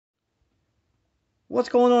What's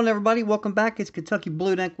going on, everybody? Welcome back. It's Kentucky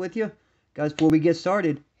Blue Neck with you. Guys, before we get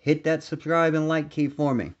started, hit that subscribe and like key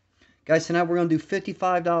for me. Guys, tonight we're going to do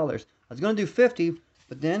 $55. I was going to do 50,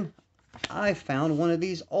 but then I found one of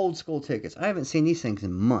these old school tickets. I haven't seen these things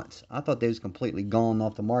in months. I thought they was completely gone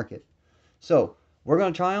off the market. So, we're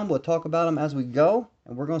going to try them. We'll talk about them as we go,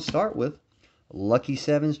 and we're going to start with Lucky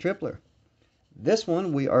Sevens Tripler. This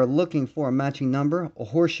one, we are looking for a matching number. A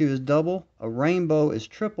horseshoe is double, a rainbow is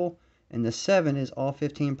triple, and the 7 is all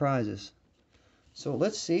 15 prizes. So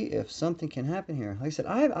let's see if something can happen here. Like I said,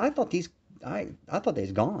 I thought thought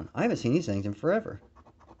they's gone. I haven't seen these things in forever.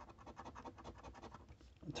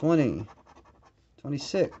 20,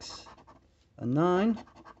 26, a 9,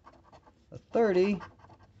 a 30,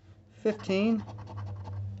 15,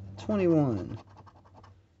 21,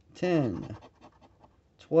 10,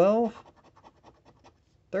 12,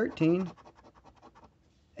 13,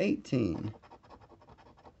 18,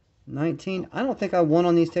 19. I don't think I won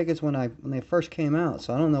on these tickets when they first came out,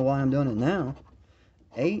 so I don't know why I'm doing it now.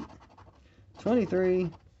 8, 23,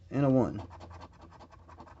 and a 1.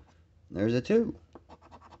 There's a 2.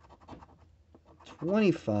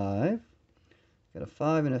 25. Got a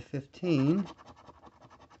 5 and a 15.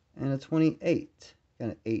 And a 28. Got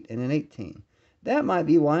an 8 and an 18. That might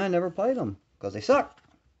be why I never played them, because they suck.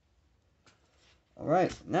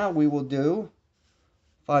 Alright, now we will do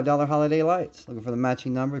 $5 holiday lights. Looking for the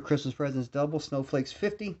matching number. Christmas presents double. Snowflakes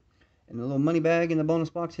 50. And the little money bag in the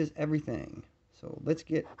bonus box is everything. So let's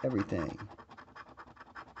get everything.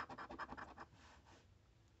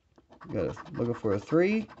 Looking for a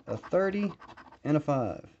 3, a 30, and a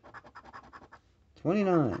 5.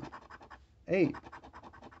 29. 8.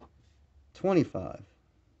 25.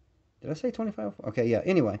 Did I say 25? Okay, yeah.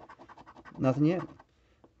 Anyway, nothing yet.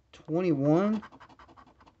 21.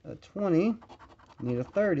 A 20. Need a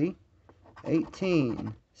 30,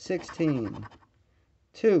 18, 16,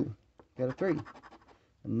 2, got a 3,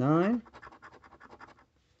 a 9,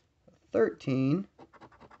 a 13,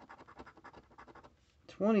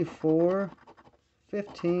 24,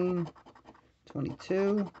 15,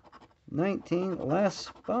 22, 19. The last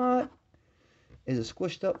spot is a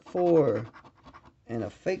squished up 4 and a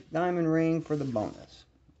fake diamond ring for the bonus.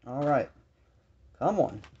 Alright, come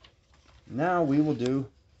on. Now we will do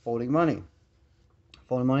folding money.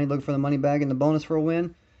 Folding money, look for the money bag and the bonus for a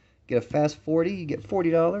win. Get a fast 40, you get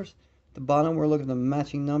 $40. At the bottom, we're looking at the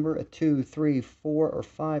matching number, a 2, 3, 4, or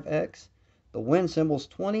 5x. The win symbol is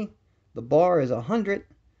 20. The bar is 100.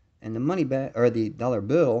 And the money bag, or the dollar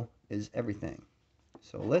bill, is everything.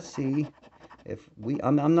 So let's see if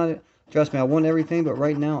I'm not, trust me, I won everything, but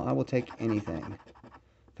right now I will take anything.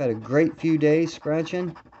 I've had a great few days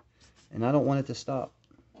scratching, and I don't want it to stop.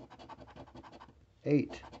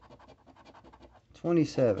 8.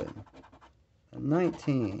 27,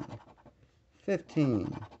 19,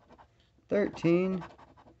 15, 13,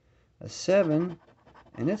 a 7,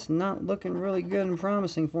 and it's not looking really good and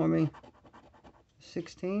promising for me.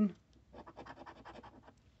 16,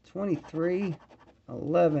 23,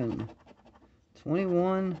 11,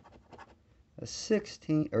 21, a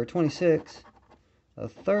 16, or 26, a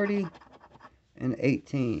 30, and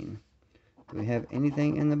 18. Do we have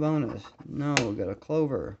anything in the bonus? No, we got a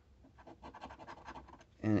clover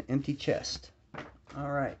and an empty chest.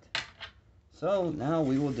 Alright, so now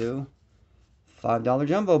we will do $5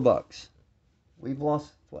 jumbo bucks. We've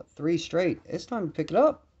lost, what, 3 straight. It's time to pick it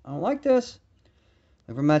up. I don't like this.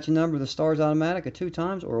 Look for matching number, the stars automatic, a 2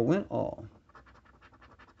 times or a win all.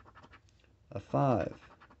 A 5,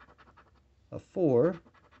 a 4,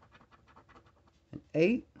 an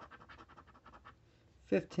 8,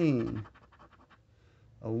 15,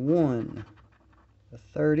 a 1, a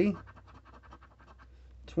 30,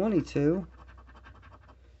 22,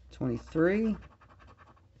 23,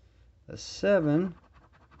 a 7,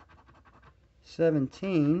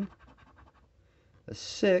 17, a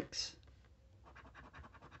 6,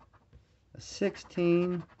 a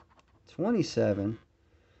 16, 27.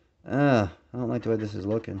 I don't like the way this is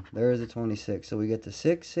looking. There is a 26. So we get the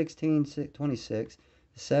 6, 16, 26,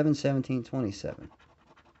 7, 17, 27.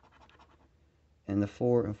 And the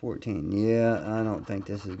 4 and 14. Yeah, I don't think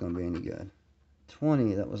this is going to be any good.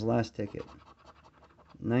 20, that was last ticket.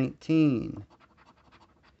 19,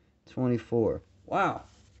 24. Wow.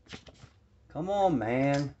 Come on,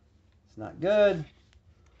 man. It's not good.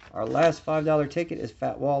 Our last $5 ticket is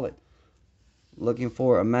Fat Wallet. Looking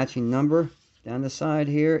for a matching number down the side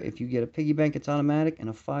here. If you get a piggy bank, it's automatic, and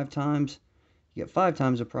a 5 times, you get 5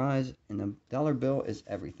 times the prize, and the dollar bill is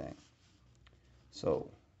everything.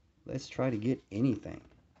 So let's try to get anything.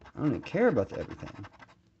 I don't even care about the everything.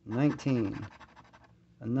 19,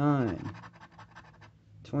 a 9,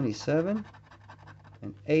 27,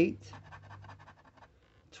 and 8,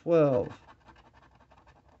 12,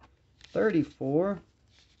 34,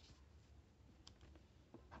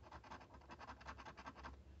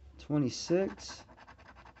 26,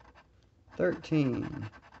 13,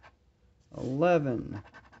 11,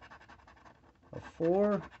 a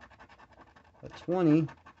 4, a 20,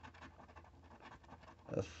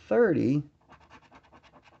 a 30.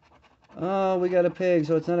 Oh, we got a pig,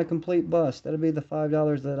 so it's not a complete bust. That'll be the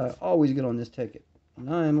 $5 that I always get on this ticket. And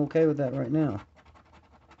I am okay with that right now.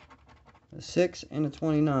 A 6 and a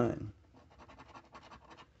 29.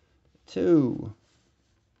 2.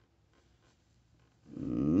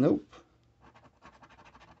 Nope.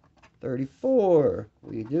 34.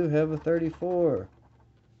 We do have a 34.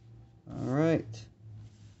 Alright.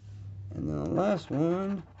 And then the last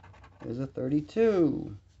one is a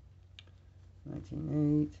 32.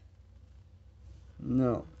 19.8.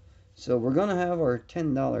 No. So we're going to have our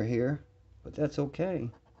 $10 here, but that's okay.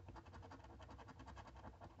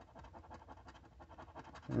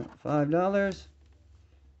 $5.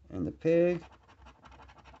 And the pig,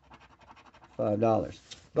 $5.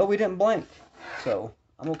 But we didn't blank, so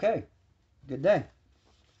I'm okay. Good day.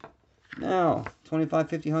 Now, 25,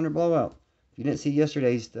 50, 100 blowout. If you didn't see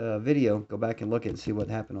yesterday's video, go back and look at it and see what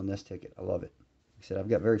happened on this ticket. I love it. Like I said, I've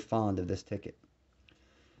got very fond of this ticket.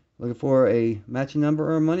 Looking for a matching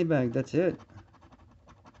number or a money bag. That's it.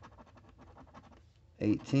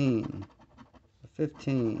 18,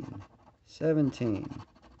 15, 17,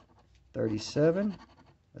 37,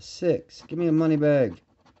 a 6. Give me a money bag.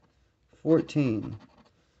 14,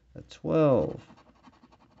 a 12,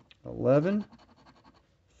 11,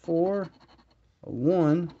 4, a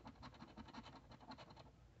 1,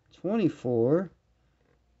 24,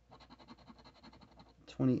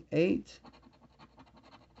 28,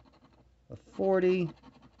 a 40,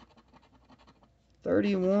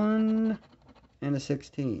 31, and a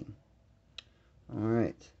 16.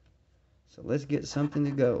 Alright, so let's get something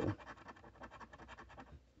to go.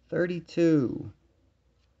 32,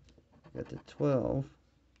 got the 12,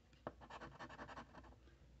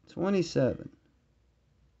 27,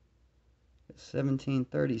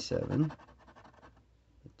 1737,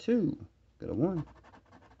 a 2, got a 1,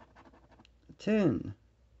 a 10,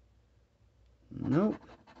 nope,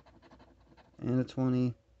 and a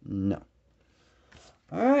 20, no.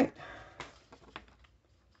 Alright,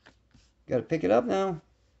 got to pick it up now.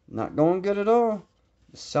 Not going good at all.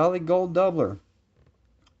 Solid gold doubler.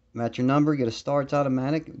 Match your number, get a star, it's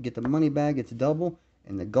automatic. Get the money bag, it's double.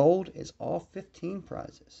 And the gold is all 15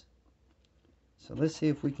 prizes. So let's see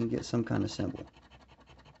if we can get some kind of symbol.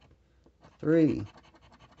 3,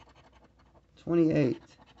 28,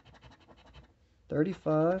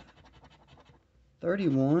 35,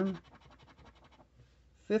 31,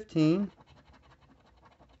 15,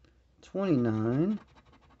 29,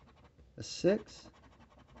 a 6,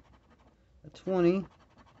 a 20,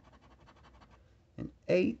 an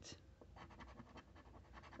 8.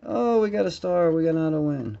 Oh, we got a star. We got an auto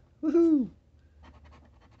win. Woohoo!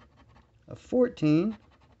 A 14,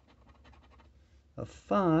 a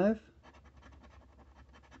 5,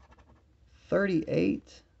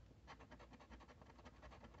 38,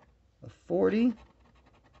 a 40,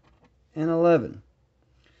 and 11.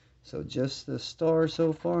 So just the star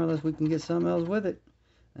so far, unless we can get something else with it.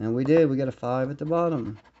 And we did. We got a 5 at the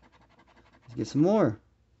bottom. Let's get some more.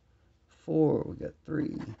 4, we got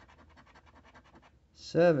 3.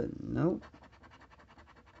 7, nope.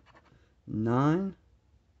 9,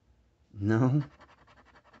 no.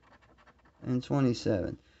 And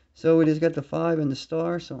 27. So we just got the 5 and the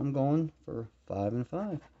star, so I'm going for 5 and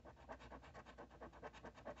 5.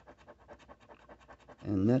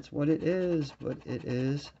 And that's what it is, but it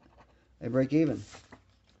is a break even.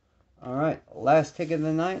 Alright, last ticket of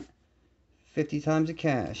the night, 50 times the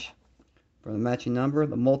cash. For the matching number,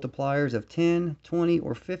 the multipliers of 10, 20,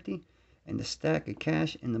 or 50, and the stack of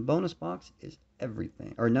cash in the bonus box is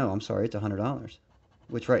everything. Or no, I'm sorry, it's $100,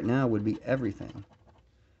 which right now would be everything.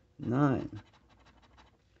 9,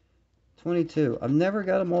 22. I've never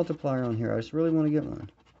got a multiplier on here. I just really want to get one.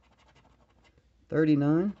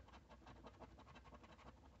 39,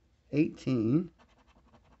 18,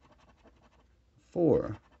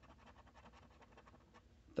 4,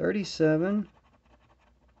 37,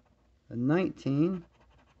 19,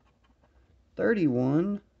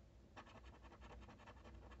 31,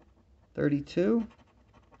 32,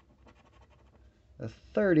 a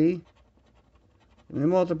 30, and a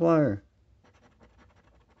multiplier.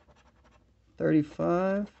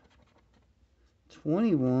 35,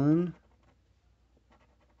 21,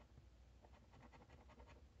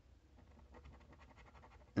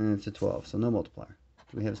 and it's a 12, so no multiplier.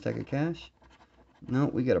 Do we have a stack of cash? No,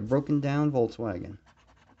 we got a broken down Volkswagen.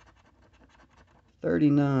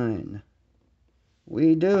 39.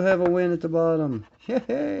 We do have a win at the bottom.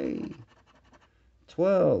 Yay!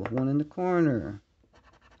 12. One in the corner.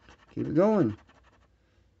 Keep it going.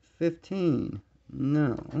 15.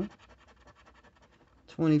 No.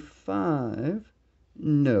 25.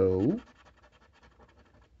 No.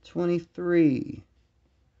 23.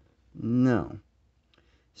 No.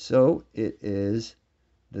 So it is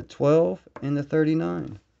the 12 and the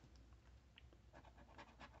 39.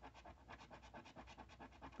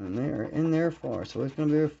 And they are in there far. So it's going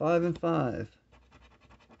to be a 5 and 5.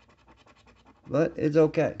 But it's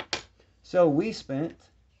okay. So we spent,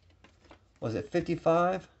 was it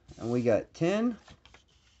 55? And we got 10,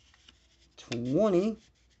 20,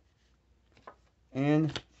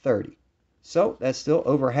 and 30. So that's still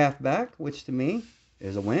over half back, which to me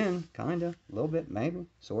is a win. Kind of. A little bit, maybe.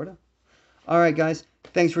 Sort of. Alright guys,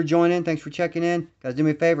 thanks for joining, thanks for checking in. Guys, do me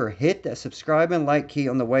a favor, hit that subscribe and like key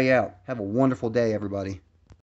on the way out. Have a wonderful day, everybody.